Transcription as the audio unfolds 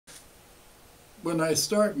When I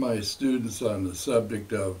start my students on the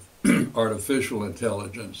subject of artificial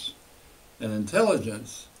intelligence and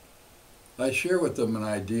intelligence, I share with them an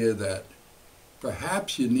idea that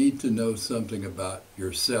perhaps you need to know something about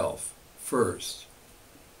yourself first.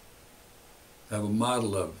 Have a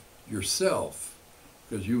model of yourself,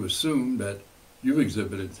 because you assume that you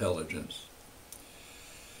exhibit intelligence.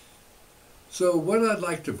 So what I'd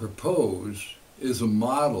like to propose is a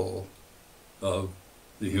model of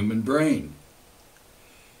the human brain.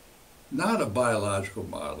 Not a biological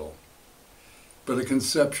model, but a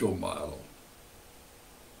conceptual model.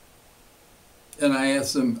 And I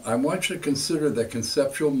asked them, I want you to consider that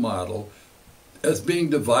conceptual model as being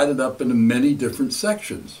divided up into many different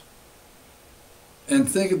sections. And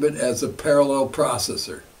think of it as a parallel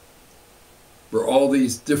processor, where all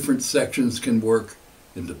these different sections can work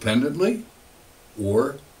independently,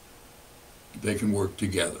 or they can work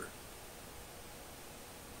together.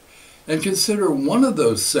 And consider one of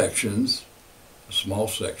those sections, a small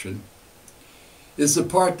section, is the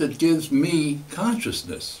part that gives me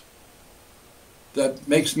consciousness, that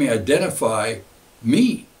makes me identify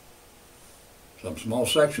me, some small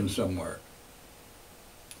section somewhere.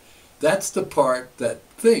 That's the part that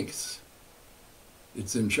thinks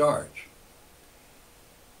it's in charge.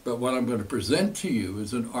 But what I'm going to present to you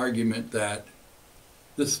is an argument that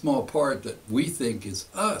this small part that we think is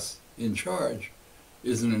us in charge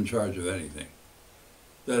isn't in charge of anything.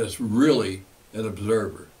 That it's really an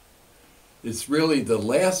observer. It's really the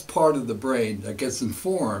last part of the brain that gets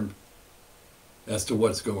informed as to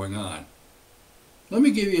what's going on. Let me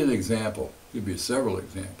give you an example. I'll give you several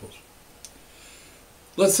examples.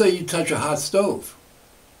 Let's say you touch a hot stove.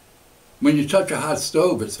 When you touch a hot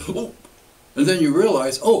stove, it's oh, and then you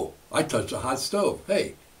realize, oh, I touched a hot stove.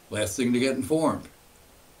 Hey, last thing to get informed.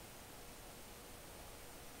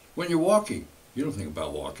 When you're walking, you don't think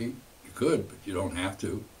about walking. You could, but you don't have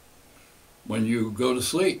to. When you go to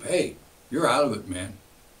sleep, hey, you're out of it, man.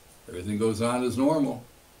 Everything goes on as normal.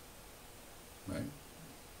 Right?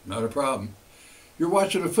 Not a problem. You're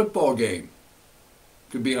watching a football game.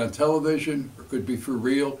 Could be on television or could be for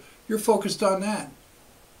real. You're focused on that.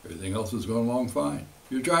 Everything else is going along fine.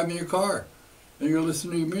 You're driving your car and you're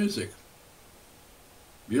listening to music.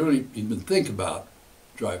 You don't even think about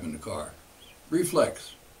driving the car.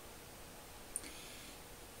 Reflex.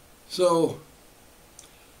 So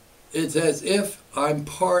it's as if I'm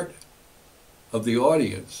part of the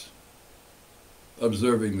audience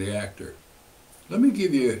observing the actor. Let me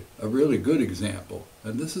give you a really good example,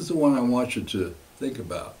 and this is the one I want you to think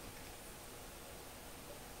about.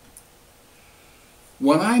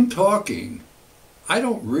 When I'm talking, I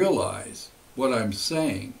don't realize what I'm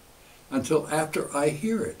saying until after I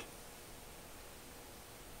hear it.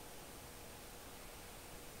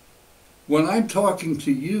 When I'm talking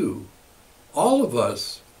to you, all of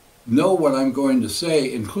us know what I'm going to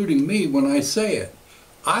say, including me when I say it.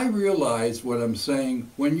 I realize what I'm saying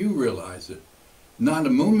when you realize it. Not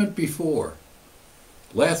a moment before.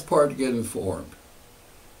 Last part to get informed.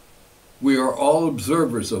 We are all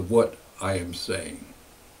observers of what I am saying.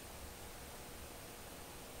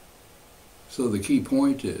 So the key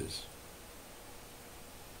point is,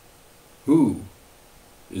 who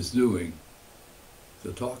is doing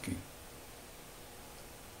the talking?